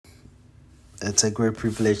It's a great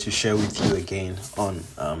privilege to share with you again on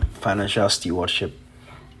financial stewardship.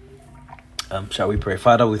 Shall we pray?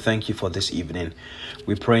 Father, we thank you for this evening.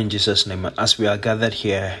 We pray in Jesus' name. As we are gathered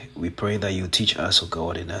here, we pray that you teach us, O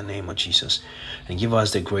God, in the name of Jesus. And give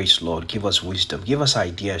us the grace, Lord. Give us wisdom. Give us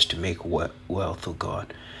ideas to make wealth, O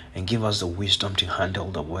God. And give us the wisdom to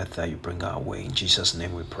handle the wealth that you bring our way. In Jesus'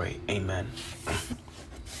 name we pray. Amen.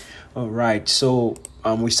 All right. So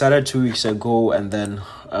we started 2 weeks ago, and then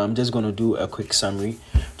I'm just going to do a quick summary.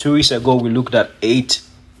 2 weeks ago, we looked at 8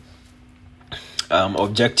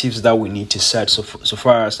 objectives that we need to set so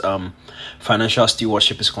far as financial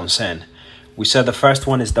stewardship is concerned. We said the first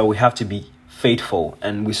one is that we have to be faithful,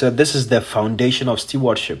 and we said this is the foundation of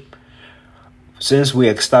stewardship. Since we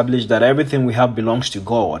established that everything we have belongs to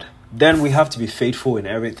God, then we have to be faithful in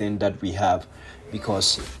everything that we have,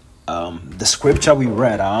 because the scripture we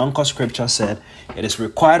read, our anchor scripture, said it is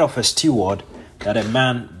required of a steward that a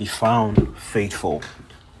man be found faithful.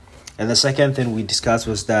 And the second thing we discussed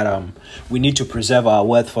was that we need to preserve our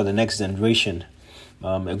wealth for the next generation.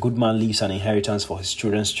 A good man leaves an inheritance for his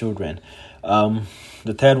children's children.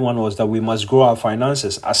 The third one was that we must grow our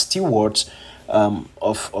finances as stewards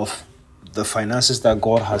of the finances that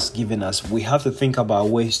God has given us. We have to think about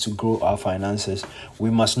ways to grow our finances. We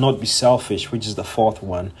must not be selfish, which is the fourth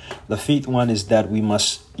one. The fifth one is that we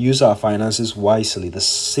must use our finances wisely. The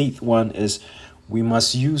sixth one is we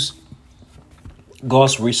must use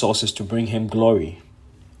God's resources to bring him glory.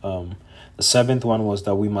 The seventh one was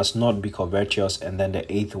that we must not be covetous, and then the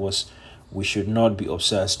eighth was we should not be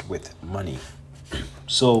obsessed with money.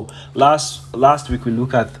 So last week we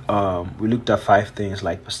looked at 5 things,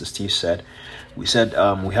 like Pastor Steve said. We said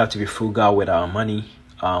we have to be frugal with our money.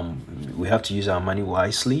 We have to use our money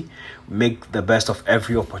wisely, make the best of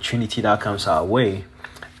every opportunity that comes our way.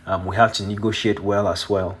 We have to negotiate well as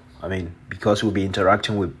well. I mean, because we'll be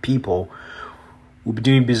interacting with people, we'll be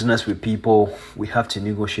doing business with people, we have to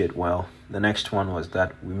negotiate well. The next one was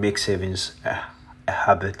that we make savings a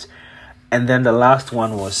habit. And then the last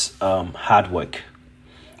one was hard work.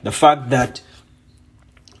 The fact that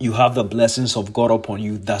you have the blessings of God upon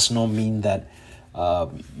you does not mean that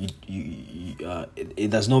it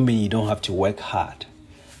does not mean you don't have to work hard.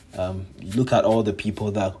 Look at all the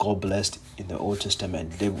people that God blessed in the Old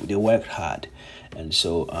Testament. They worked hard. And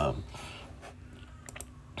so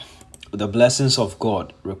the blessings of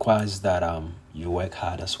God requires that you work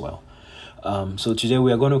hard as well. So today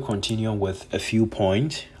we are going to continue with a few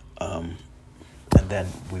points, and then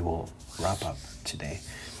we will wrap up today.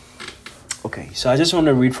 Okay, so I just want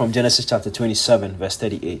to read from Genesis chapter 27, verse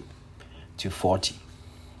 38 to 40.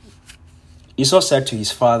 Esau said to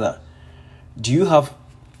his father, "Do you have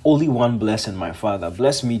only one blessing, my father?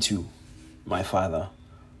 Bless me too, my father."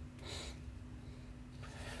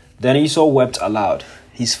 Then Esau wept aloud.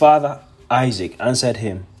 His father Isaac answered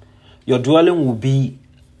him, "Your dwelling will be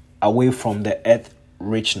away from the earth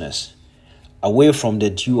richness, away from the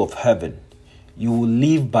dew of heaven. You will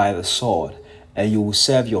live by the sword, and you will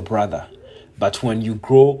serve your brother. But when you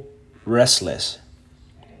grow restless,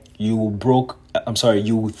 you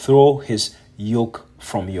will throw his yoke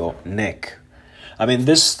from your neck." I mean,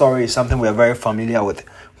 this story is something we are very familiar with.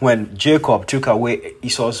 When Jacob took away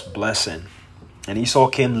Esau's blessing, and Esau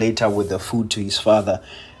came later with the food to his father,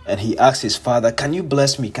 and he asked his father, "Can you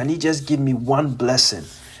bless me? Can you just give me one blessing?"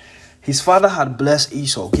 His father had blessed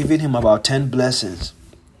Esau, giving him about 10 blessings.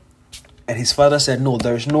 And his father said, "No,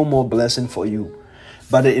 there is no more blessing for you."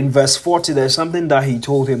 But in verse 40, there's something that he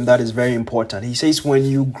told him that is very important. He says, when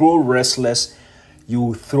you grow restless,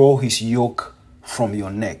 you throw his yoke from your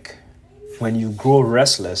neck. When you grow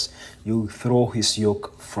restless, you throw his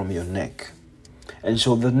yoke from your neck. And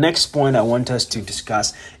so the next point I want us to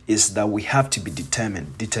discuss is that we have to be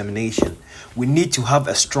determination. We need to have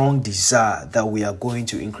a strong desire that we are going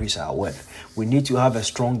to increase our wealth. We need to have a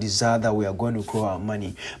strong desire that we are going to grow our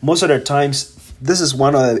money. Most of the times, this is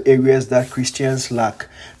one of the areas that Christians lack,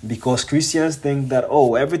 because Christians think that,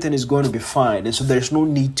 everything is going to be fine. And so there's no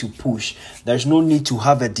need to push. There's no need to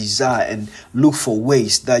have a desire and look for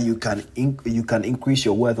ways that you can increase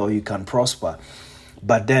your wealth or you can prosper.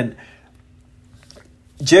 But then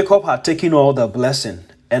Jacob had taken all the blessing,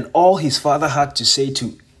 and all his father had to say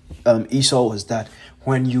to Esau was that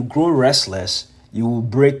when you grow restless, you will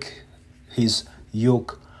break his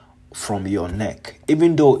yoke from your neck.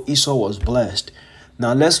 Even though Esau was blessed.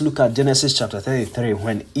 Now let's look at Genesis chapter 33,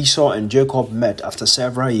 when Esau and Jacob met after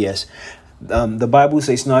several years. The Bible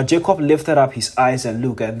says, "Now Jacob lifted up his eyes and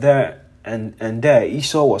looked, and there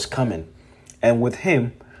Esau was coming, and with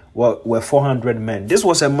him were 400 men. This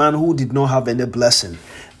was a man who did not have any blessing.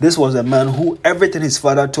 This was a man who everything his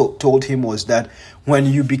father told him was that when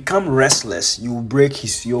you become restless, you will break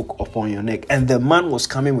his yoke upon your neck. And the man was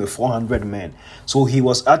coming with 400 men. So he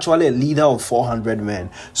was actually a leader of 400 men.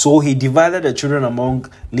 So he divided the children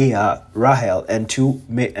among Leah, Rahel, and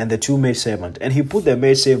the two maidservants. And he put the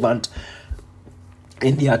maidservant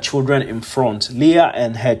and their children in front, Leah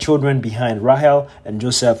and her children behind, Rahel and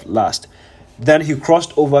Joseph last. Then he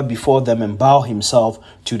crossed over before them and bowed himself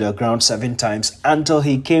to the ground 7 times until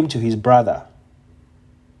he came to his brother.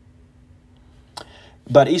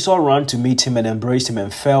 But Esau ran to meet him and embraced him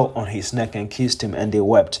and fell on his neck and kissed him, and they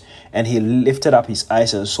wept. And he lifted up his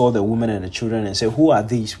eyes and saw the woman and the children and said, "Who are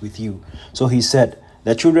these with you?" So he said,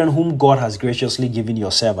 "The children whom God has graciously given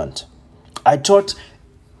your servant." I thought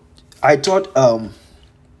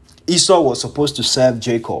Esau was supposed to serve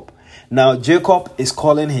Jacob. Now Jacob is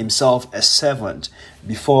calling himself a servant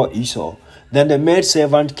before Esau. Then the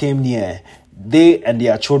maidservant came near, they and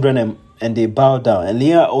their children, and they bowed down. And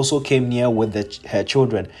Leah also came near with her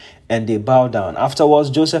children, and they bowed down. Afterwards,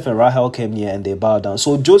 Joseph and Rahel came near, and they bowed down.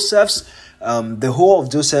 So the whole of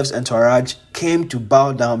Joseph's entourage came to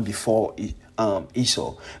bow down before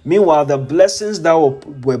Esau. Meanwhile, the blessings that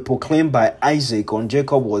were proclaimed by Isaac on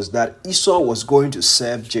Jacob was that Esau was going to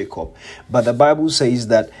serve Jacob. But the Bible says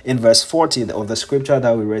that in verse 40 of the scripture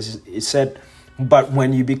that we read, it said, "But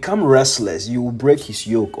when you become restless, you will break his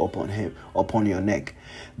yoke upon your neck."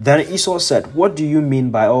 Then Esau said, "What do you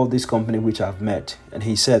mean by all this company which I've met?" And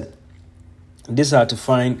he said, "These are to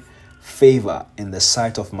find favor in the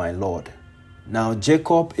sight of my Lord." Now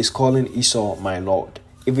Jacob is calling Esau my Lord,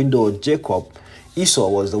 even though Esau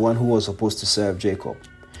was the one who was supposed to serve Jacob.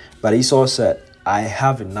 But Esau said, "I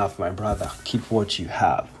have enough, my brother. Keep what you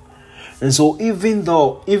have." And so even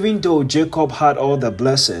though Jacob had all the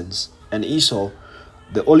blessings, and Esau,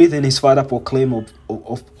 the only thing his father proclaimed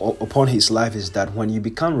upon his life is that when you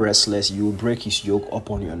become restless, you will break his yoke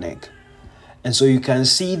upon your neck. And so you can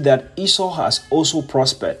see that Esau has also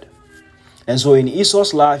prospered. And so in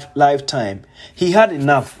Esau's lifetime, he had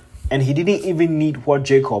enough. And he didn't even need what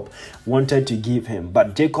Jacob wanted to give him.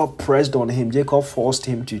 But Jacob pressed on him. Jacob forced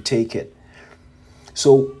him to take it.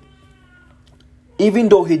 So even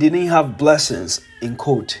though he didn't have blessings, in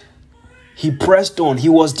quote, he pressed on. He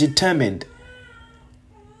was determined.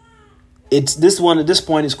 This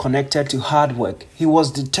point is connected to hard work. He was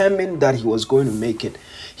determined that he was going to make it.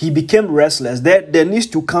 He became restless. There needs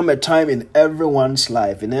to come a time in everyone's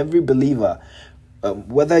life, in every believer,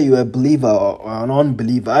 whether you're a believer or an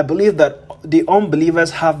unbeliever. I believe that the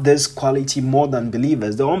unbelievers have this quality more than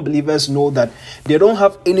believers. The unbelievers know that they don't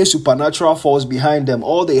have any supernatural force behind them.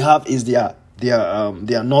 All they have is their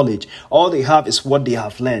knowledge. All they have is what they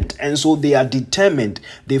have learned. And so they are determined.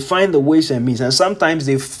 They find the ways and means. And sometimes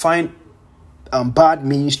they find bad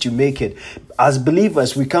means to make it. As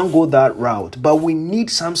believers, we can't go that route, but we need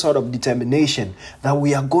some sort of determination that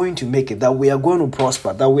we are going to make it, that we are going to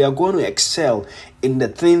prosper, that we are going to excel in the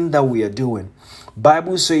thing that we are doing.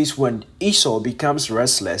 Bible says when Esau becomes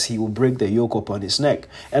restless, he will break the yoke upon his neck.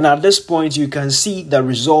 And at this point, you can see the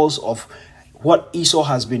results of what Esau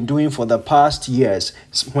has been doing for the past years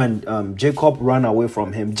when Jacob ran away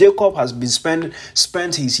from him. Jacob has been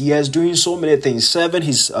spent his years doing so many things, serving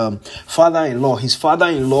his father-in-law. His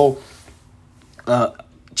father-in-law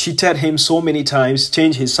cheated him so many times,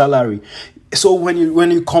 changed his salary. So when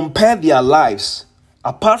you compare their lives,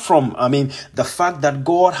 apart from, the fact that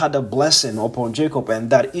God had a blessing upon Jacob and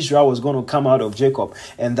that Israel was going to come out of Jacob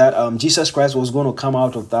and that Jesus Christ was going to come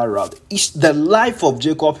out of that route, the life of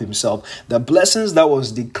Jacob himself, the blessings that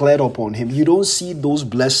was declared upon him, you don't see those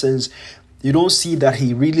blessings. You don't see that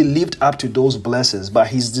he really lived up to those blessings. But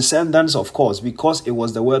his descendants, of course, because it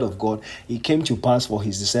was the word of God, it came to pass for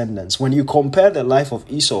his descendants. When you compare the life of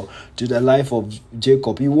Esau to the life of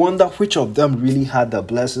Jacob, you wonder which of them really had the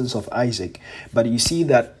blessings of Isaac. But you see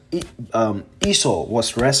that Esau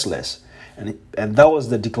was restless. And that was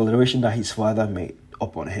the declaration that his father made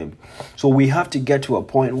upon him. So we have to get to a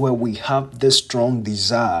point where we have this strong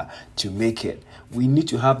desire to make it. We need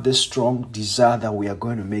to have this strong desire that we are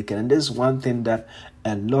going to make it. And this is one thing that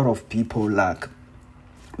a lot of people lack,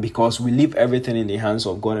 because we leave everything in the hands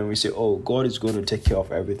of God and we say, oh, God is going to take care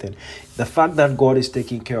of everything. The fact that God is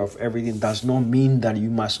taking care of everything does not mean that you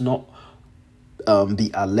must not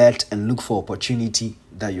be alert and look for opportunity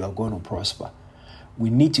that you are going to prosper. We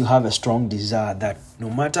need to have a strong desire that no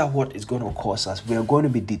matter what is going to cost us, we are going to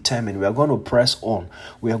be determined. We are going to press on.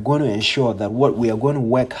 We are going to ensure that we are going to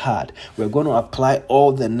work hard. We are going to apply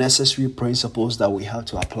all the necessary principles that we have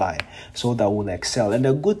to apply so that we'll excel. And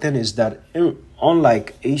the good thing is that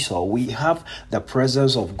Unlike Esau, we have the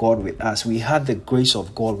presence of God with us. We have the grace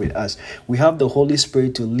of God with us. We have the Holy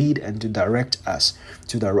Spirit to lead and to direct us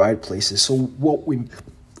to the right places. So what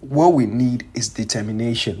we need is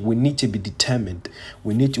determination. We need to be determined.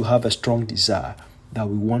 We need to have a strong desire that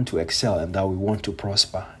we want to excel and that we want to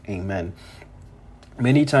prosper. Amen.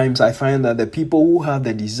 Many times I find that the people who have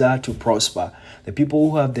the desire to prosper, the people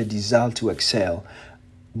who have the desire to excel,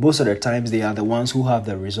 most of the times they are the ones who have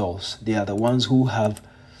the results. They are the ones who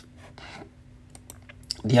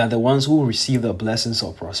receive the blessings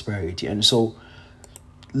of prosperity. And so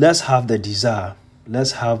let's have the desire.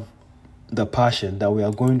 Let's have the passion that we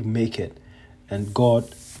are going to make it. And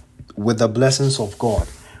God, with the blessings of God,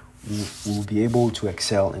 we will be able to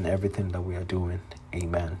excel in everything that we are doing.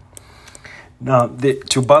 Amen. Now,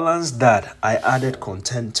 to balance that, I added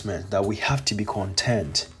contentment, that we have to be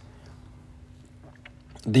content.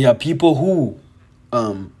 There are people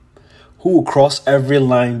who cross every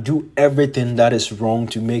line, do everything that is wrong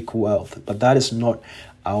to make wealth, but that is not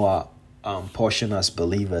our portion as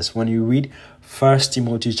believers. When you read 1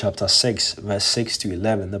 Timothy chapter 6, verse 6 to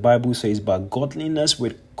 11, the Bible says, "But godliness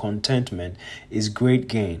with contentment is great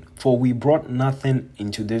gain, for we brought nothing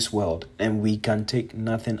into this world, and we can take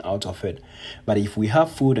nothing out of it. But if we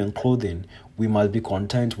have food and clothing, we must be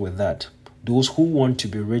content with that. Those who want to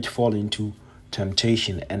be rich fall into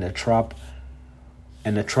temptation and a trap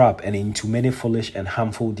and into many foolish and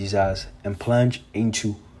harmful desires, and plunge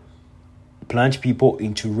people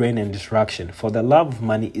into ruin and destruction. For the love of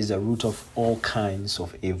money is the root of all kinds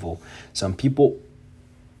of evil." Some people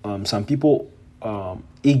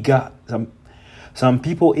eager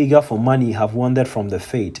for money have wandered from the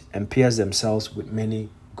faith and pierced themselves with many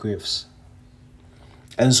griefs.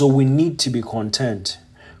 And so we need to be content.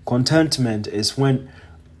 Contentment is when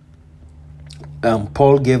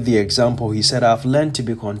Paul gave the example. He said, "I've learned to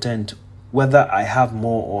be content whether I have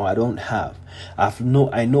more or I don't have.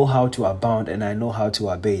 I know how to abound and I know how to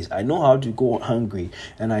abase. I know how to go hungry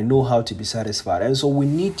and I know how to be satisfied." And so we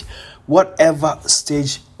need, whatever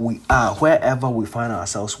stage we are, wherever we find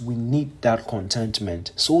ourselves, we need that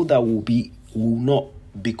contentment, so that we will not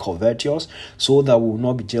be covetous, so that we will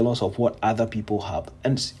not be jealous of what other people have.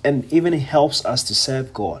 And even it helps us to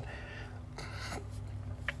serve God.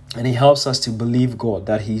 And it helps us to believe God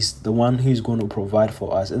that He's the one who's going to provide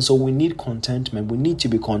for us. And so we need contentment. We need to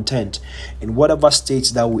be content in whatever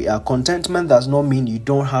state that we are. Contentment does not mean you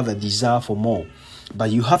don't have a desire for more,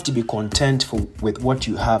 but you have to be content with what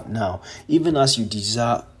you have now. Even as you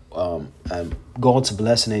desire God's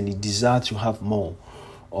blessing and you desire to have more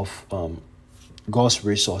of God's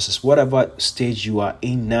resources, whatever stage you are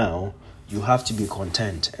in now, you have to be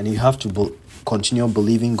content. And you have to continue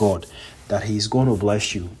believing God that He's going to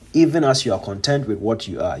bless you. Even as you are content with what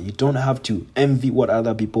you are, you don't have to envy what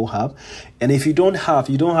other people have. And if you don't have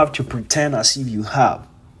to pretend as if you have.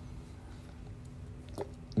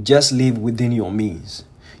 Just live within your means.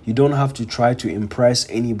 You don't have to try to impress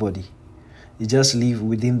anybody. You just live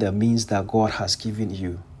within the means that God has given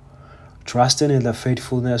you. Trusting in the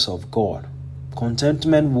faithfulness of God.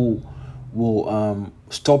 Contentment will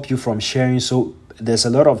stop you from sharing. So there's a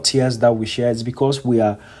lot of tears that we share. It's because we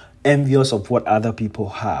are envious of what other people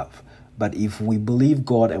have. But if we believe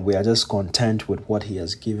God and we are just content with what He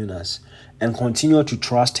has given us, and continue to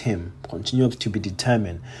trust Him, continue to be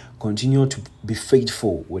determined, continue to be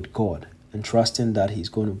faithful with God, and trusting that He's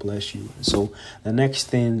going to bless you. So the next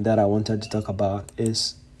thing that I wanted to talk about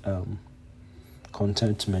is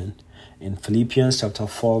contentment. In Philippians chapter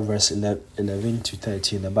 4, verse 11 to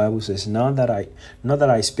 13, the Bible says, not that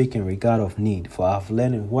I speak in regard of need, for I have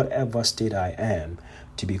learned in whatever state I am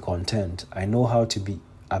to be content. I know how to be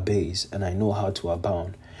abased, and I know how to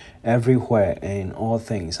abound. Everywhere and in all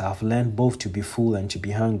things I have learned both to be full and to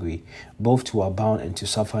be hungry, both to abound and to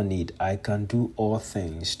suffer need. I can do all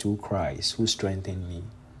things through Christ who strengthens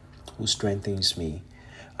me.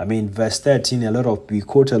 I mean, verse 13, we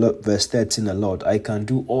quote verse 13 a lot. I can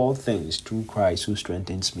do all things through Christ who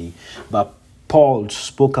strengthens me. But Paul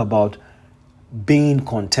spoke about being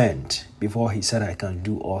content before he said, I can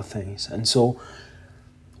do all things. And so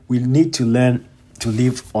we need to learn to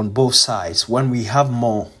live on both sides. When we have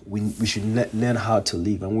more, we should learn how to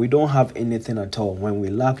live. And we don't have anything at all. When we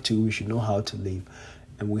lack to, we should know how to live.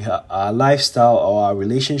 And our lifestyle or our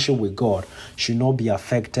relationship with God should not be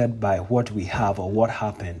affected by what we have or what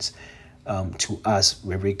happens to us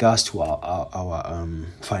with regards to our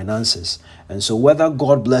finances. And so whether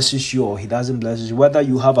God blesses you or He doesn't bless you, whether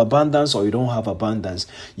you have abundance or you don't have abundance,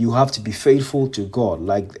 you have to be faithful to God.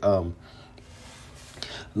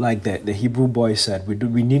 like the Hebrew boy said,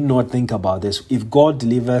 we need not think about this. If God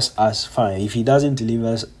delivers us, fine. If he doesn't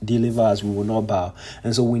deliver us, we will not bow.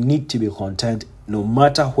 And so we need to be content no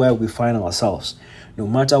matter where we find ourselves, no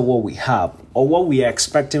matter what we have or what we are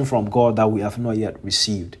expecting from God that we have not yet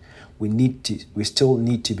received. We still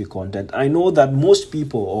need to be content. I know that most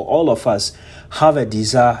people, or all of us, have a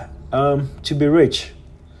desire to be rich.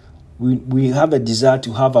 We have a desire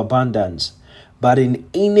to have abundance. But in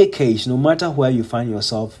any case, no matter where you find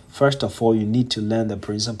yourself, first of all, you need to learn the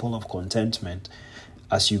principle of contentment.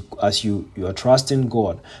 As you are trusting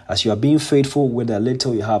God, as you are being faithful with the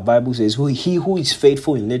little you have, Bible says, he who is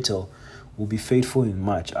faithful in little will be faithful in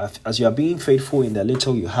much. As you are being faithful in the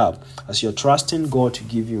little you have, as you're trusting God to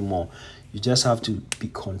give you more, you just have to be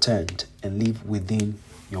content and live within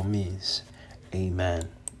your means. Amen.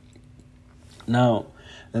 Now,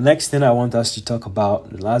 the next thing I want us to talk about,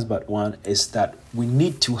 the last but one, is that we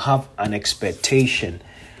need to have an expectation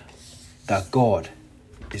that God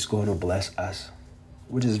is going to bless us,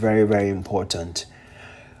 which is very, very important.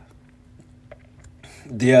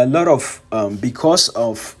 There are a lot of, because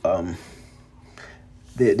of,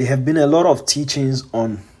 there have been a lot of teachings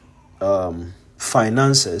on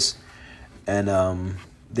finances, and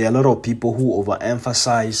there are a lot of people who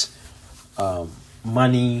overemphasize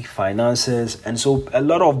money, finances, and so a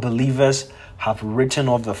lot of believers have written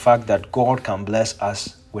off the fact that God can bless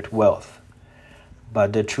us with wealth.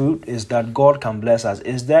 But the truth is that God can bless us.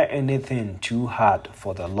 Is there anything too hard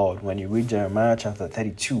for the Lord? When you read Jeremiah chapter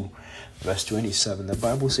 32, verse 27, the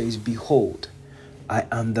Bible says, "Behold, I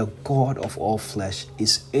am the God of all flesh.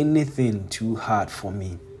 Is anything too hard for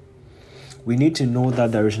me?" We need to know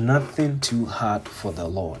that there is nothing too hard for the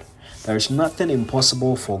Lord. There is nothing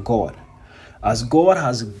impossible for God. As God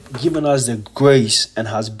has given us the grace and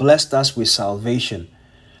has blessed us with salvation,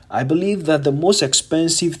 I believe that the most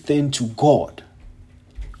expensive thing to God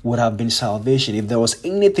would have been salvation. If there was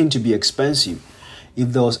anything to be expensive, if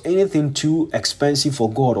there was anything too expensive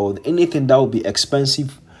for God, or anything that would be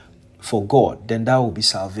expensive for God, then that would be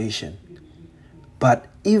salvation. But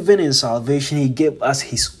even in salvation, He gave us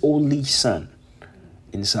His only Son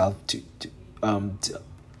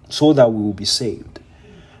so that we will be saved.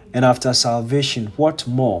 And after salvation, what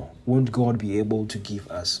more won't God be able to give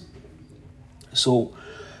us? So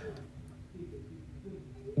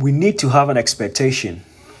we need to have an expectation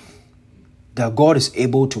that God is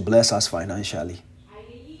able to bless us financially.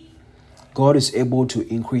 God is able to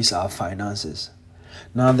increase our finances.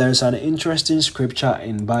 Now, there's an interesting scripture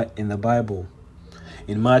in the Bible,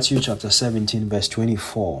 in Matthew chapter 17, verse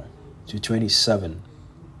 24 to 27.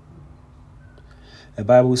 The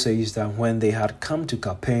Bible says that when they had come to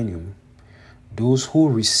Capernaum, those who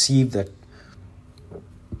received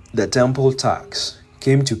the temple tax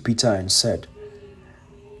came to Peter and said,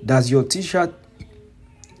 Does your teacher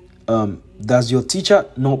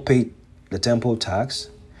not pay the temple tax?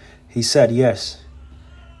 He said, Yes.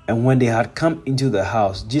 And when they had come into the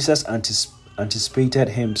house, Jesus anticipated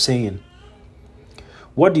him, saying,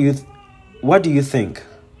 What do you think,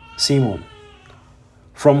 Simon?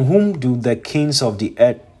 From whom do the kings of the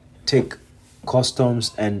earth take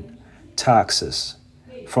customs and taxes?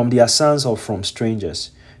 From their sons or from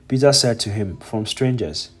strangers? Peter said to him, From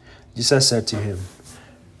strangers. Jesus said to him,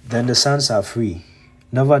 Then the sons are free.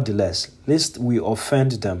 Nevertheless, lest we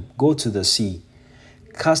offend them, go to the sea,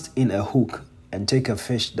 cast in a hook, and take the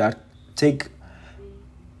fish that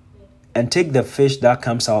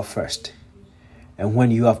comes out first. And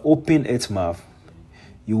when you have opened its mouth,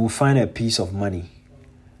 you will find a piece of money.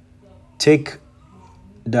 Take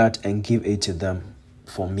that and give it to them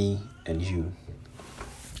for me and you.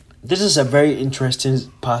 This is a very interesting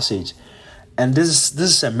passage, and this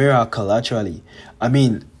is a miracle actually. I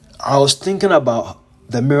mean, I was thinking about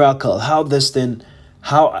the miracle, how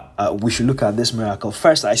we should look at this miracle.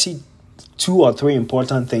 First, I see 2 or 3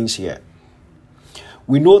 important things here.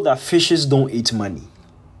 We know that fishes don't eat money.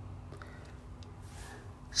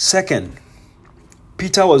 Second,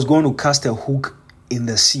 Peter was going to cast a hook in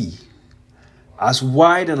the sea, as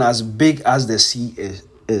wide and as big as the sea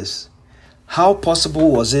is. How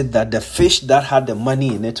possible was it that the fish that had the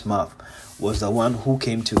money in its mouth was the one who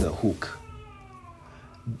came to the hook?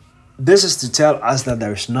 This is to tell us that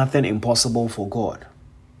there is nothing impossible for God.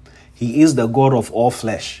 He is the God of all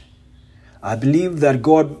flesh. I believe that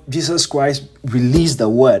Jesus Christ, released the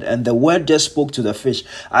word, and the word just spoke to the fish.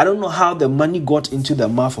 I don't know how the money got into the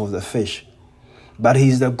mouth of the fish, but He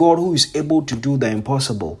is the God who is able to do the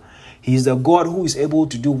impossible. He is the God who is able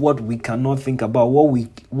to do what we cannot think about,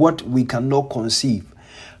 what we cannot conceive.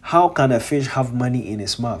 How can a fish have money in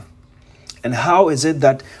its mouth? And how is it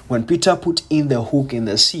that when Peter put in the hook in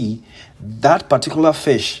the sea, that particular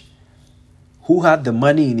fish who had the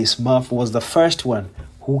money in his mouth was the first one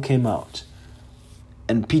who came out?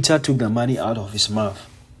 And Peter took the money out of his mouth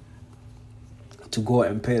to go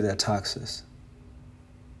and pay their taxes.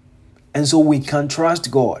 And so we can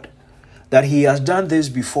trust God that he has done this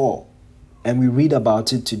before, and we read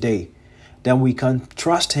about it today. Then we can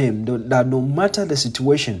trust him that no matter the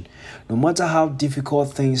situation, no matter how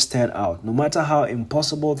difficult things turn out, no matter how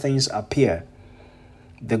impossible things appear,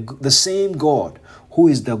 the same God who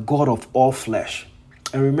is the God of all flesh.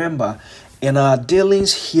 And remember, in our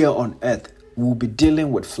dealings here on earth, we'll be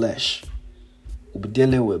dealing with flesh. We'll be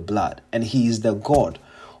dealing with blood. And he is the God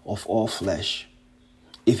of all flesh.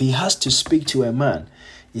 If he has to speak to a man,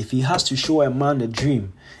 if he has to show a man a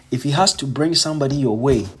dream, if he has to bring somebody your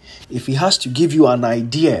way, if he has to give you an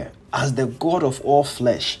idea as the God of all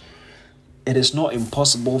flesh, it is not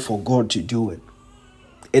impossible for God to do it.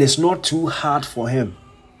 It is not too hard for him.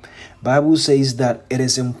 Bible says that it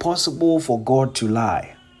is impossible for God to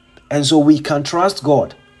lie. And so we can trust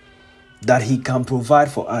God that he can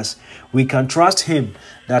provide for us. We can trust him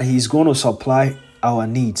that he's going to supply our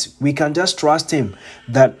needs. We can just trust him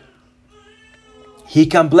that he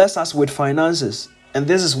can bless us with finances. And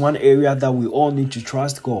this is one area that we all need to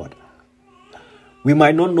trust God. We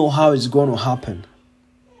might not know how it's going to happen.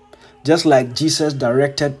 Just like Jesus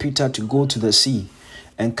directed Peter to go to the sea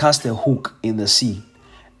and cast a hook in the sea,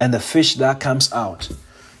 and the fish that comes out,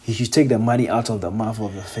 he should take the money out of the mouth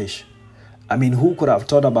of the fish. I mean, who could have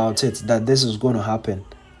thought about it that this is going to happen?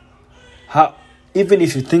 How, even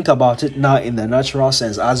if you think about it now in the natural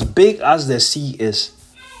sense, as big as the sea is,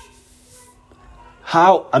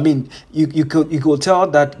 how, I mean, you could tell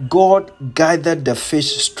that God guided the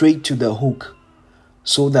fish straight to the hook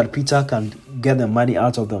so that Peter can get the money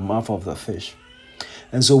out of the mouth of the fish.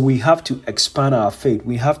 And so we have to expand our faith.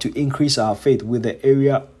 We have to increase our faith in the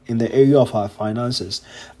area of our finances,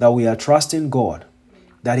 that we are trusting God,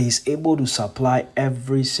 that he is able to supply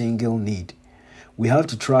every single need. We have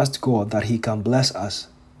to trust God that he can bless us,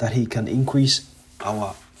 that he can increase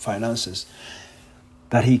our finances,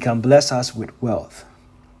 that he can bless us with wealth.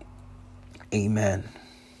 Amen.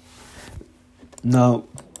 Now,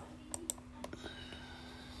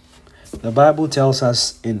 the Bible tells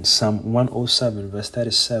us in Psalm 107 verse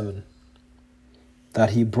 37 that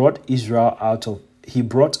he brought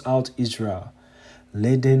out Israel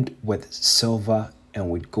laden with silver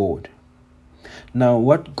and with gold. Now,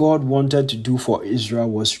 what God wanted to do for Israel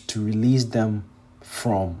was to release them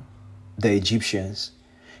from the Egyptians.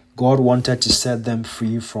 God wanted to set them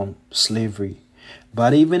free from slavery.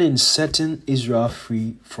 But even in setting Israel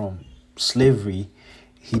free from slavery,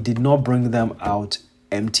 he did not bring them out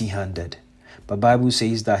empty-handed. The Bible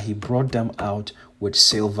says that he brought them out with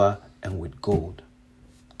silver and with gold.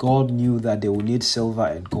 God knew that they would need silver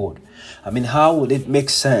and gold. I mean, how would it make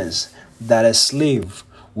sense that a slave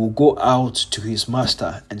will go out to his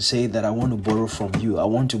master and say that I want to borrow from you, I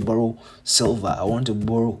want to borrow silver, I want to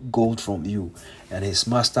borrow gold from you, and his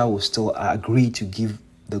master will still agree to give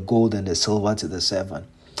the gold and the silver to the servant?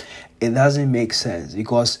 It doesn't make sense,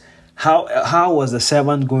 because how was the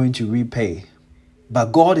servant going to repay?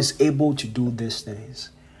 But God is able to do these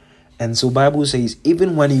things. And so Bible says,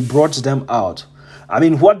 even when he brought them out, I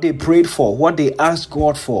mean, what they prayed for, what they asked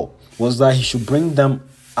God for, was that he should bring them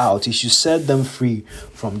out. He should set them free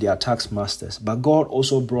from their tax masters. But God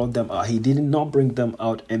also brought them out. He did not bring them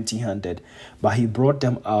out empty-handed, but he brought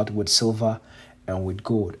them out with silver and with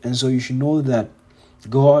gold. And so you should know that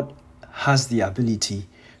God has the ability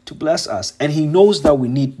to bless us, and he knows that we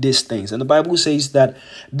need these things. And the Bible says that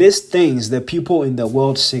these things the people in the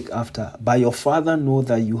world seek after, but your Father knows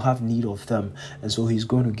that you have need of them, and so he's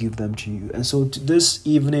going to give them to you. And so this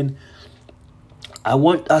evening, I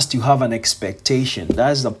want us to have an expectation.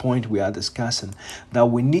 That's the point we are discussing, that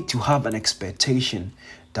we need to have an expectation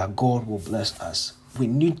that God will bless us. We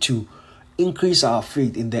need to increase our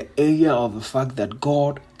faith in the area of the fact that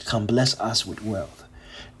God can bless us with wealth.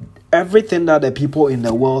 Everything that the people in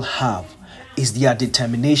the world have is their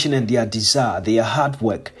determination and their desire, their hard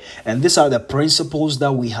work. And these are the principles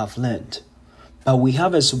that we have learned. But we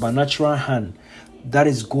have a supernatural hand that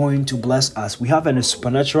is going to bless us. We have a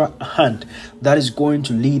supernatural hand that is going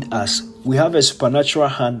to lead us. We have a supernatural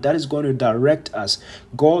hand that is going to direct us.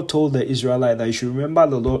 God told the Israelites that you should remember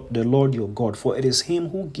the Lord your God, for it is him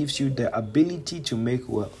who gives you the ability to make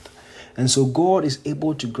wealth. And so God is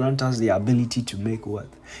able to grant us the ability to make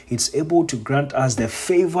wealth. It's able to grant us the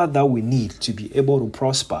favor that we need to be able to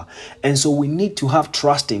prosper. And so we need to have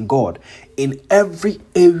trust in God in every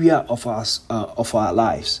area of our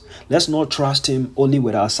lives. Let's not trust Him only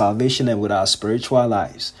with our salvation and with our spiritual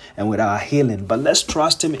lives and with our healing, but let's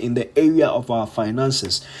trust Him in the area of our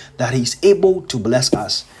finances, that He's able to bless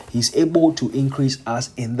us. He's able to increase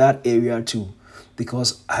us in that area too.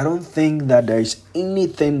 Because I don't think that there is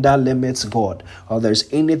anything that limits God, or there's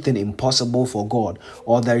anything impossible for God,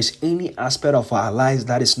 or there is any aspect of our lives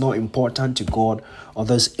that is not important to God, or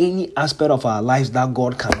there's any aspect of our lives that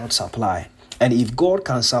God cannot supply. And if God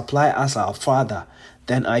can supply us our Father,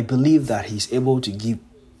 then I believe that He's able to give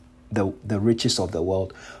the riches of the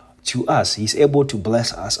world to us. He's able to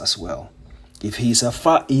bless us as well. If he's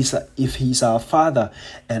our Father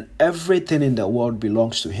and everything in the world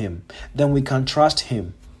belongs to Him, then we can trust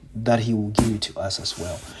Him that He will give it to us as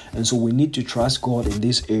well. And so we need to trust God in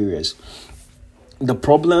these areas. The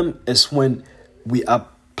problem is when we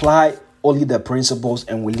apply only the principles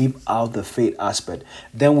and we leave out the faith aspect.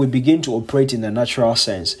 Then we begin to operate in the natural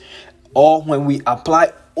sense. Or when we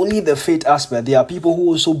apply only the faith aspect, there are people who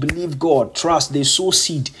also believe God, trust, they sow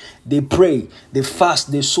seed, they pray, they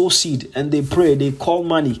fast, they sow seed, and they pray, they call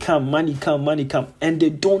money come, and they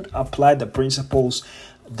don't apply the principles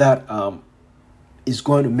that is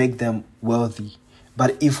going to make them wealthy.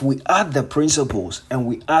 But if we add the principles and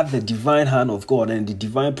we add the divine hand of God and the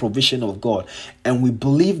divine provision of God, and we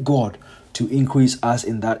believe God to increase us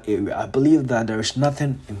in that area, I believe that there is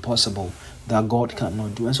nothing impossible that God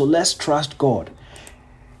cannot do. And so let's trust God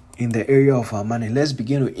in the area of our money. Let's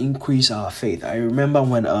begin to increase our faith. I remember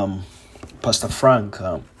when Pastor Frank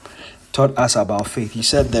taught us about faith. He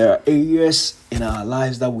said there are areas in our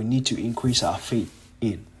lives that we need to increase our faith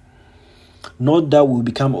in. Not that we'll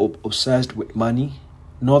become obsessed with money,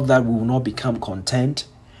 not that we will not become content,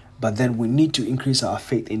 but then we need to increase our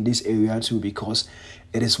faith in this area too, because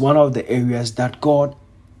it is one of the areas that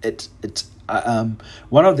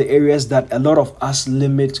one of the areas that a lot of us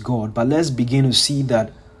limit God. But let's begin to see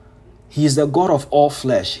that He is the God of all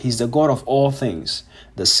flesh. He's the God of all things.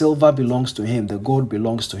 The silver belongs to Him. The gold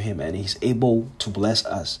belongs to Him. And He's able to bless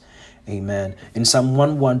us. Amen. In Psalm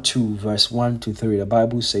 112, verse 1-3, the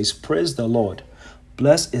Bible says, "Praise the Lord.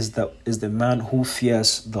 Blessed is the man who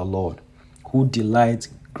fears the Lord, who delights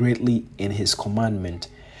greatly in His commandment.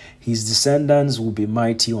 His descendants will be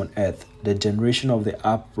mighty on earth. The generation of the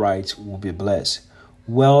upright will be blessed.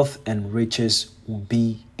 Wealth and riches will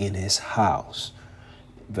be in His house."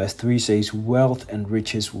 Verse 3 says, wealth and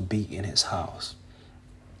riches will be in His house.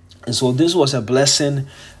 And so this was a blessing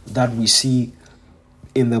that we see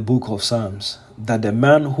in the book of Psalms, that the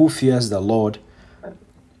man who fears the Lord,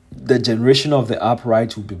 the generation of the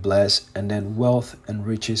upright will be blessed, and then wealth and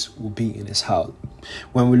riches will be in his house.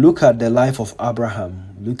 When we look at the life of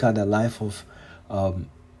Abraham, look at the life of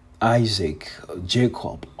Isaac,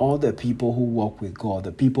 Jacob, all the people who walk with God,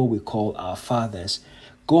 the people we call our fathers,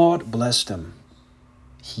 God blessed them.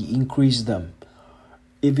 He increased them.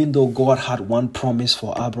 Even though God had one promise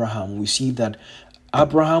for Abraham, we see that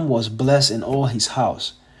Abraham was blessed in all his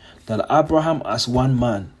house. That Abraham, as one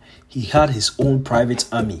man, he had his own private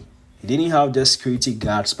army. He didn't have just security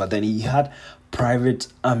guards, but then he had private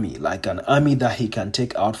army, like an army that he can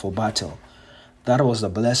take out for battle. That was the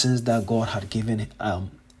blessings that God had given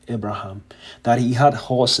Abraham. That he had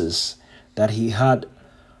horses, that he had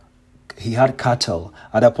cattle.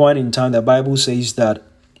 At a point in time, the Bible says that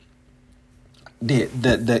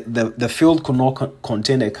the field could not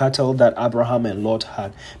contain the cattle that Abraham and Lot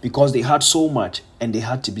had, because they had so much and they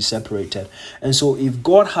had to be separated. And so if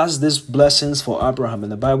God has these blessings for Abraham,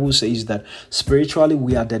 and the Bible says that spiritually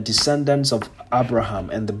we are the descendants of Abraham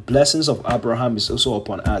and the blessings of Abraham is also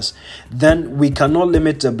upon us, then we cannot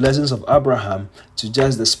limit the blessings of Abraham to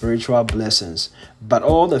just the spiritual blessings, but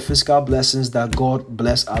all the physical blessings that God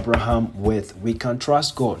blessed Abraham with, we can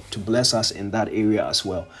trust God to bless us in that area as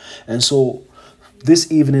well. And so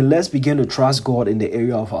this evening, let's begin to trust God in the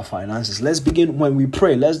area of our finances. Let's begin, when we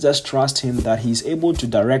pray, let's just trust Him that He's able to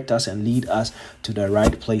direct us and lead us to the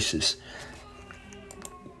right places,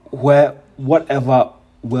 where whatever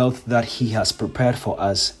wealth that He has prepared for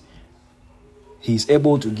us, He's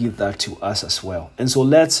able to give that to us as well. And so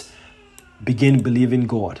let's begin believing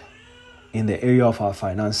God in the area of our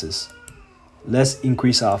finances. Let's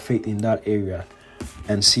increase our faith in that area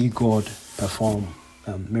and see God perform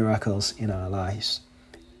miracles in our lives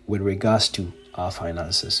with regards to our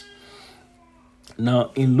finances.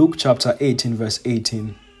 Now, in Luke chapter 18, verse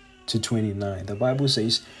 18 to 29, the Bible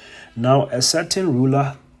says, "Now a certain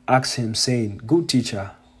ruler asked Him, saying, 'Good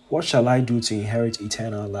teacher, what shall I do to inherit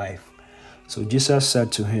eternal life?' So Jesus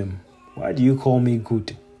said to him, "Why do you call me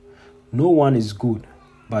good? No one is good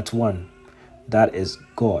but one, that is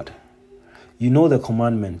God. You know the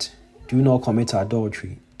commandment: do not commit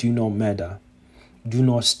adultery, do not murder, do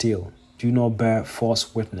not steal, do not bear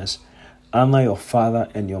false witness, honor your father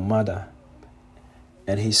and your mother."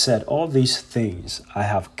 And he said, "All these things I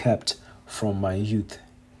have kept from my youth."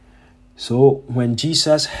 So when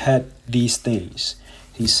Jesus heard these things,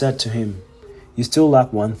 he said to him, "You still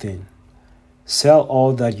lack one thing. Sell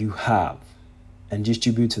all that you have and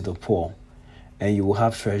distribute to the poor, and you will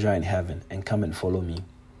have treasure in heaven, and come and follow me."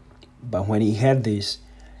 But when he heard this,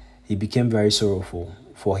 he became very sorrowful,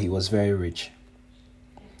 for he was very rich.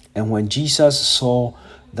 And when Jesus saw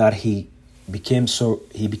that he became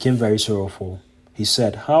very sorrowful, he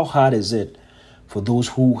said, "How hard is it for those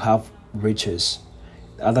who have riches?"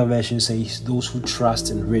 The other version says, "Those who trust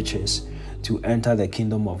in riches to enter the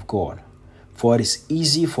kingdom of God. For it is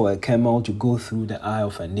easy for a camel to go through the eye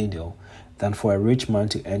of a needle than for a rich man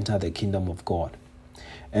to enter the kingdom of God."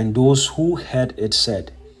 And those who heard it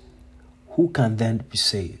said, "Who can then be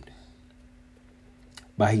saved?"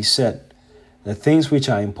 But he said, "The things which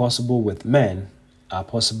are impossible with men are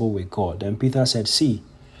possible with God." Then Peter said, "See,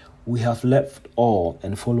 we have left all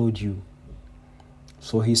and followed you."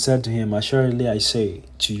 So he said to him, "Assuredly I say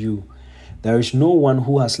to you, there is no one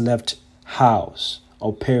who has left house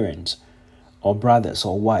or parents or brothers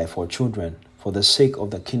or wife or children for the sake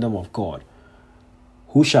of the kingdom of God,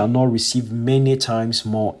 who shall not receive many times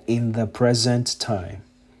more in the present time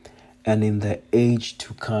and in the age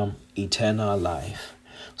to come eternal life."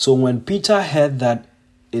 So when Peter heard that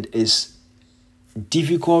it is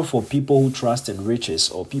difficult for people who trust in riches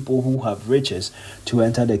or people who have riches to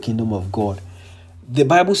enter the kingdom of God, the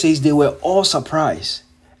Bible says they were all surprised,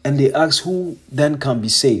 and they asked, "Who then can be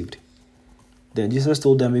saved?" Then Jesus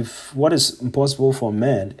told them, "If what is impossible for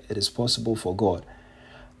man, it is possible for God."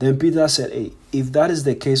 Then Peter said, "Hey, if that is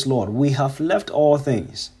the case, Lord, we have left all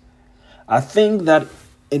things." I think that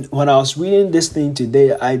when I was reading this thing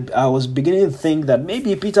today, I was beginning to think that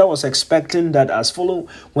maybe Peter was expecting that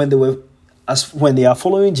when they are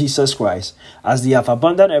following Jesus Christ, as they have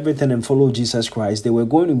abandoned everything and followed Jesus Christ, they were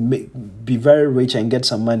going to be very rich and get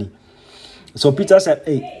some money. So Peter said,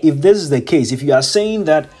 "Hey, if this is the case, if you are saying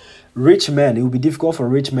that rich men, it will be difficult for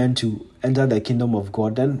rich men to enter the kingdom of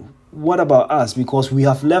God, then what about us? Because we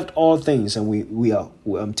have left all things and we are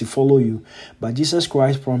to follow you." But Jesus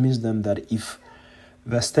Christ promised them that if,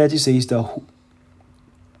 verse 30 says that,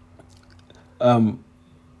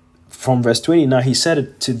 from verse 29, he said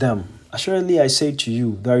it to them, "Assuredly I say to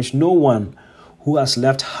you, there is no one who has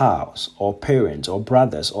left house or parents or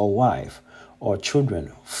brothers or wife or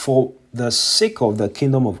children for the sake of the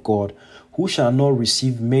kingdom of God, who shall not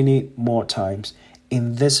receive many more times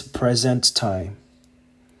in this present time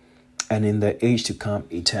and in the age to come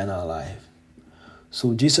eternal life."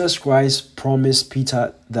 So Jesus Christ promised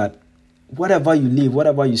Peter that whatever you leave,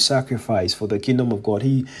 whatever you sacrifice for the kingdom of God,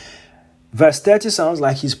 verse 30 sounds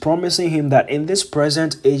like he's promising him that in this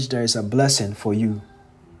present age there is a blessing for you,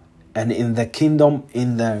 and in the kingdom,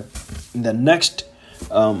 in the next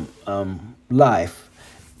life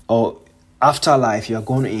or afterlife, you are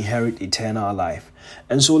going to inherit eternal life.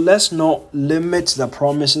 And so let's not limit the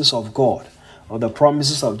promises of God or the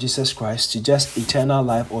promises of Jesus Christ to just eternal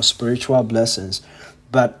life or spiritual blessings,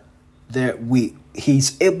 but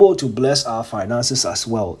He's able to bless our finances as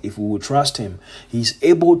well if we will trust him. He's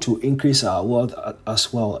able to increase our wealth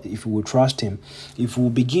as well if we will trust him. If we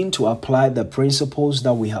begin to apply the principles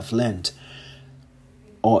that we have learned,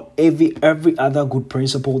 or every other good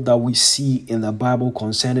principle that we see in the Bible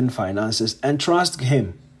concerning finances, and trust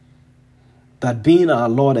him that being our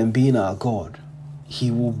Lord and being our God,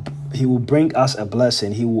 he will bring us a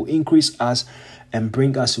blessing. He will increase us and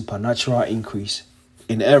bring us supernatural increase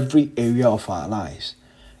in every area of our lives,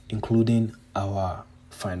 including our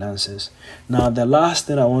finances. Now, the last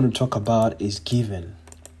thing I want to talk about is giving.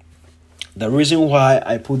 The reason why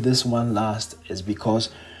I put this one last is because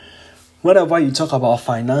whenever you talk about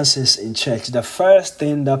finances in church, the first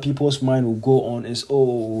thing that people's mind will go on is,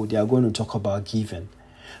 oh, they are going to talk about giving.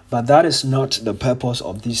 But that is not the purpose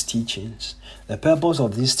of these teachings. The purpose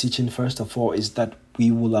of this teaching, first of all, is that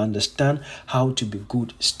we will understand how to be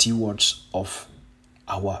good stewards of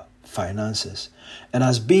our finances. And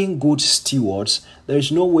as being good stewards, there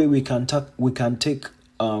is no way we can take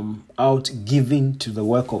out giving to the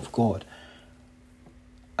work of God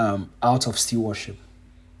out of stewardship.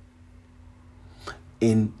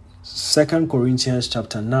 In 2 Corinthians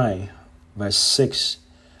chapter 9, verse 6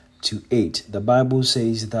 to 8, the Bible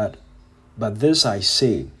says that, "But this I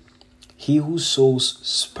say, he who sows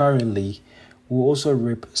sparingly will also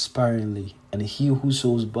reap sparingly, and he who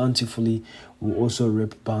sows bountifully will also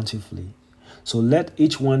reap bountifully. So let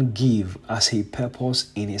each one give as he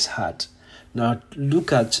purpose in his heart. Now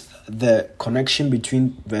look at the connection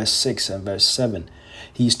between verse 6 and verse 7.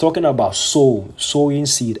 He's talking about sowing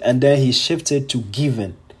seed, and then he shifted to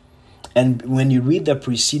giving. And when you read the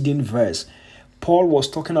preceding verse, Paul was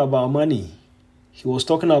talking about money. He was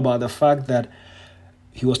talking about the fact that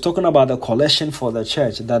he was talking about the collection for the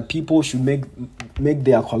church, that people should make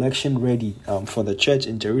their collection ready for the church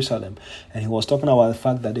in Jerusalem. And he was talking about the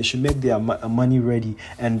fact that they should make their money ready.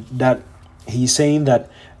 And that he's saying that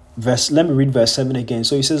let me read verse 7 again.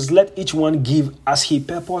 So he says, let each one give as he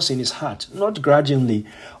purpose in his heart, not grudgingly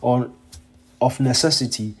or of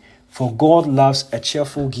necessity, for God loves a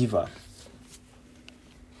cheerful giver.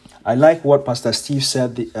 I like what Pastor Steve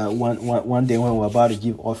said one day when we were about to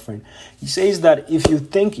give offering. He says that if you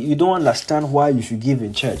think you don't understand why you should give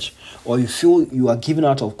in church, or you feel you are giving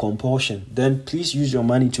out of compulsion, then please use your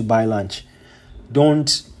money to buy lunch.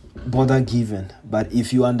 Don't bother giving. But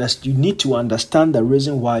if you need to understand the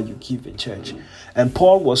reason why you give in church. And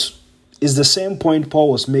is the same point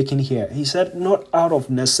Paul was making here. He said, not out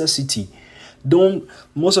of necessity.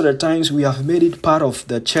 Most of the times we have made it part of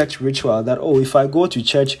the church ritual that, if I go to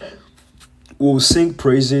church, we'll sing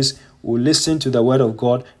praises, we'll listen to the word of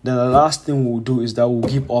God, then the last thing we'll do is that we'll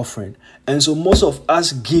give offering. And so most of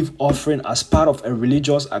us give offering as part of a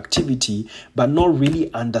religious activity, but not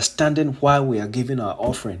really understanding why we are giving our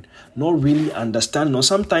offering. Not really understanding. Or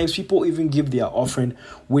sometimes people even give their offering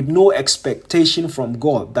with no expectation from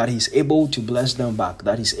God that He's able to bless them back,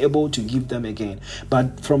 that He's able to give them again.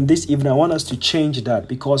 But from this evening, I want us to change that,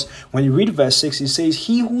 because when you read verse 6, it says,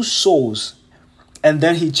 he who sows. And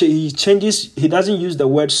then he changes, he doesn't use the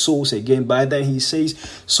word sows again, but then he says,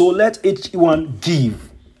 so let each one give.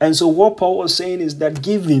 And so what Paul was saying is that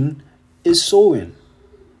giving is sowing.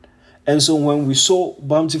 And so when we sow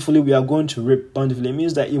bountifully, we are going to reap bountifully. It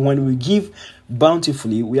means that when we give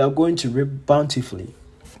bountifully, we are going to reap bountifully.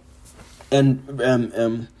 And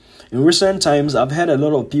in recent times, I've heard a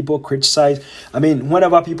lot of people criticize.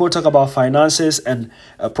 Whenever people talk about finances and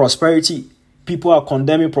prosperity, people are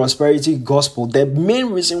condemning prosperity gospel. The main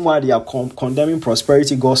reason why they are condemning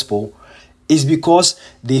prosperity gospel is because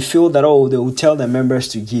they feel that, they will tell their members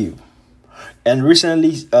to give. And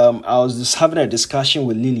recently, I was just having a discussion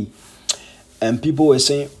with Lily, and people were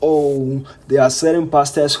saying, there are certain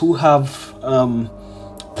pastors who have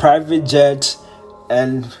private jets,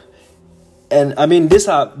 and these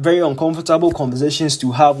are very uncomfortable conversations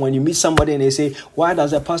to have when you meet somebody and they say, why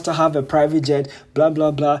does a pastor have a private jet, blah,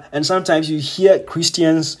 blah, blah. And sometimes you hear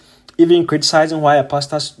Christians even criticizing why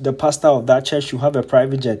the pastor of that church should have a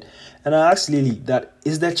private jet. And I asked Lily, that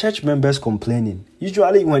is the church members complaining?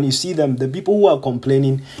 Usually when you see them, the people who are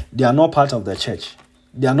complaining, they are not part of the church.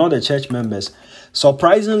 They are not the church members.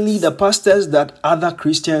 Surprisingly, the pastors that other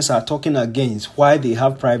Christians are talking against why they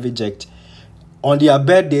have private jet, on their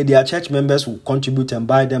birthday, their church members will contribute and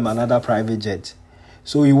buy them another private jet.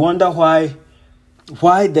 So you wonder why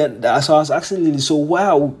then. So I was asking Lily, so why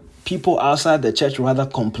are people outside the church rather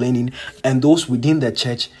complaining, and those within the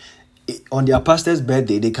church, on their pastor's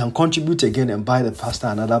birthday, they can contribute again and buy the pastor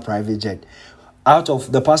another private jet?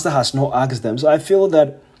 The pastor has not asked them. So I feel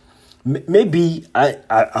that maybe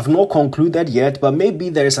I've not concluded yet, but maybe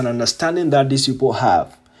there is an understanding that these people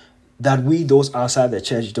have that we, those outside the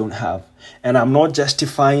church, don't have. And I'm not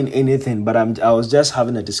justifying anything, but I was just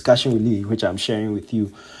having a discussion with Lee, which I'm sharing with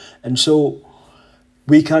you. And so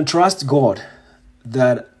we can trust God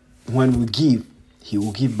that when we give, He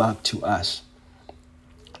will give back to us,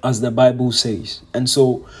 as the Bible says. And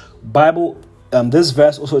so this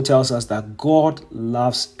verse also tells us that God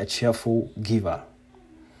loves a cheerful giver.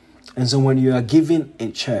 And so when you are giving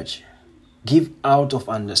in church, give out of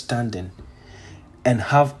understanding and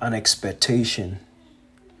have an expectation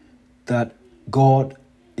that God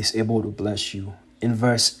is able to bless you. In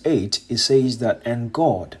verse 8, it says that, and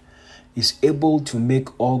God is able to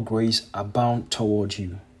make all grace abound toward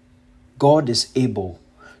you. God is able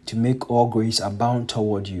to make all grace abound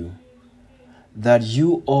toward you, that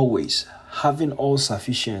you always, having all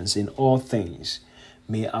sufficiency in all things,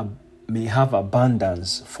 may have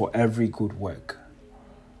abundance for every good work.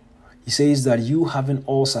 He says that you having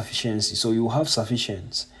all sufficiency, so you have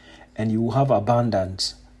sufficiency and you will have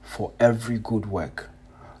abundance for every good work.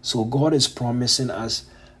 So God is promising us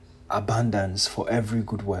abundance for every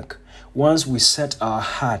good work. Once we set our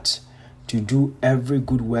heart to do every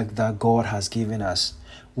good work that God has given us,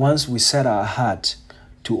 once we set our heart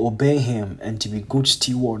to obey Him and to be good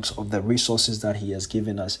stewards of the resources that He has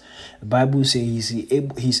given us, the Bible says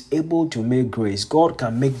He's able to make grace. God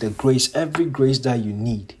can make the grace, every grace that you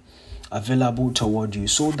need, available toward you,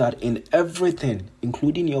 so that in everything,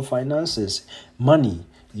 including your finances, money,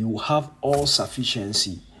 you have all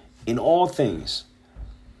sufficiency in all things,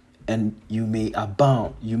 and you may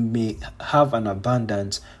abound, you may have an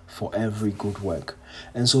abundance for every good work.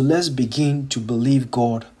 And so let's begin to believe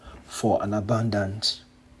God for an abundance.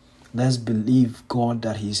 Let's believe God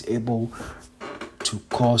that He's able to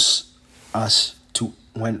cause us to,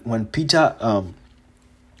 when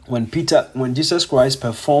Jesus Christ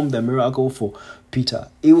performed the miracle for Peter,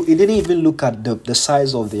 he didn't even look at the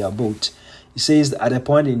size of their boat. He says at a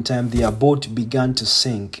point in time, their boat began to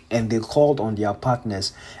sink, and they called on their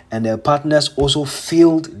partners, and their partners also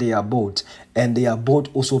filled their boat, and their boat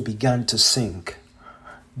also began to sink.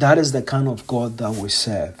 That is the kind of God that we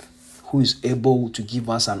serve, who is able to give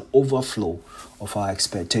us an overflow of our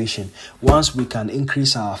expectation. Once we can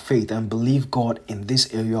increase our faith and believe God in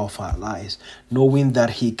this area of our lives, knowing that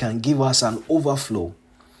He can give us an overflow.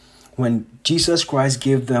 When Jesus Christ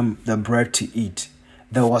gave them the bread to eat,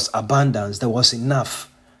 there was abundance, there was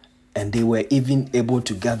enough, and they were even able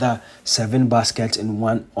to gather 7 baskets on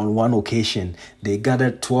one occasion. They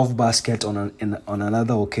gathered 12 baskets on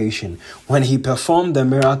another occasion. When He performed the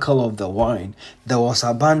miracle of the wine, there was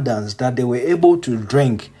abundance that they were able to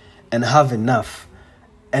drink and have enough.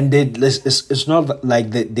 And it's not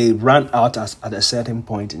like they ran out at a certain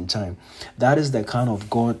point in time. That is the kind of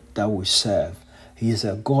God that we serve. He is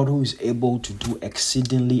a God who is able to do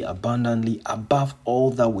exceedingly abundantly above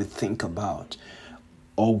all that we think about,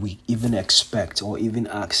 or we even expect, or even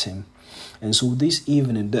ask Him. And so this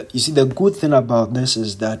evening, you see, the good thing about this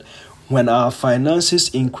is that when our finances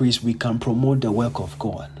increase, we can promote the work of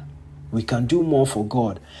God. We can do more for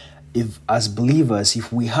God. If, as believers,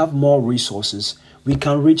 if we have more resources, we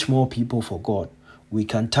can reach more people for God. We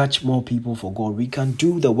can touch more people for God. We can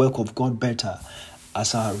do the work of God better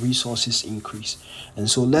as our resources increase. And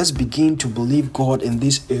so let's begin to believe God in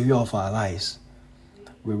this area of our lives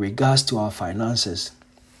with regards to our finances.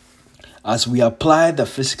 As we apply the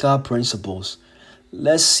physical principles,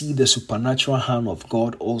 let's see the supernatural hand of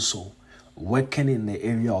God also working in the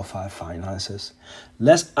area of our finances.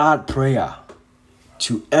 Let's add prayer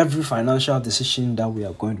to every financial decision that we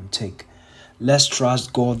are going to take. Let's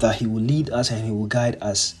trust God that He will lead us and He will guide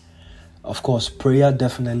us. Of course, prayer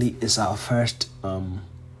definitely is our first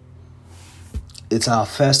it's our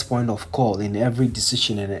first point of call in every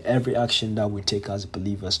decision and in every action that we take as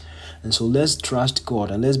believers. And so let's trust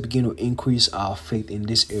God and let's begin to increase our faith in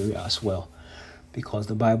this area as well, because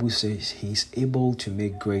the Bible says He's able to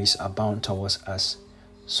make grace abound towards us,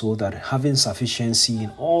 so that having sufficiency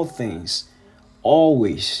in all things,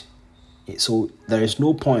 always. So there is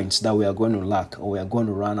no point that we are going to lack or we are going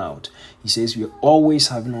to run out. He says we are always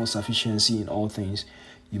having all sufficiency in all things.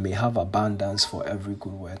 You may have abundance for every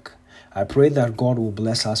good work. I pray that God will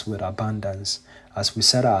bless us with abundance as we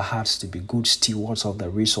set our hearts to be good stewards of the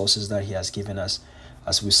resources that He has given us.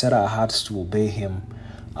 As we set our hearts to obey Him,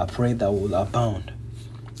 I pray that we will abound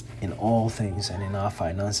in all things and in our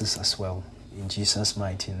finances as well. In Jesus'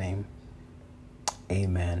 mighty name,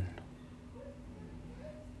 amen.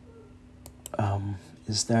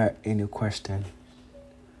 Is there any question?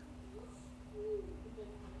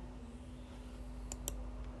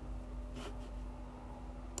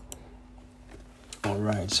 All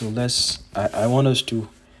right, so I want us to,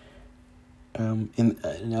 in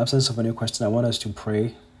the absence of any question, I want us to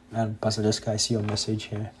pray. And Pastor Jessica, I see your message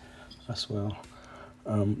here as well.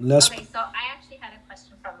 Okay, so I actually had a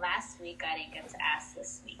question from last week I didn't get to ask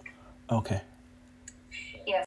this week. Okay.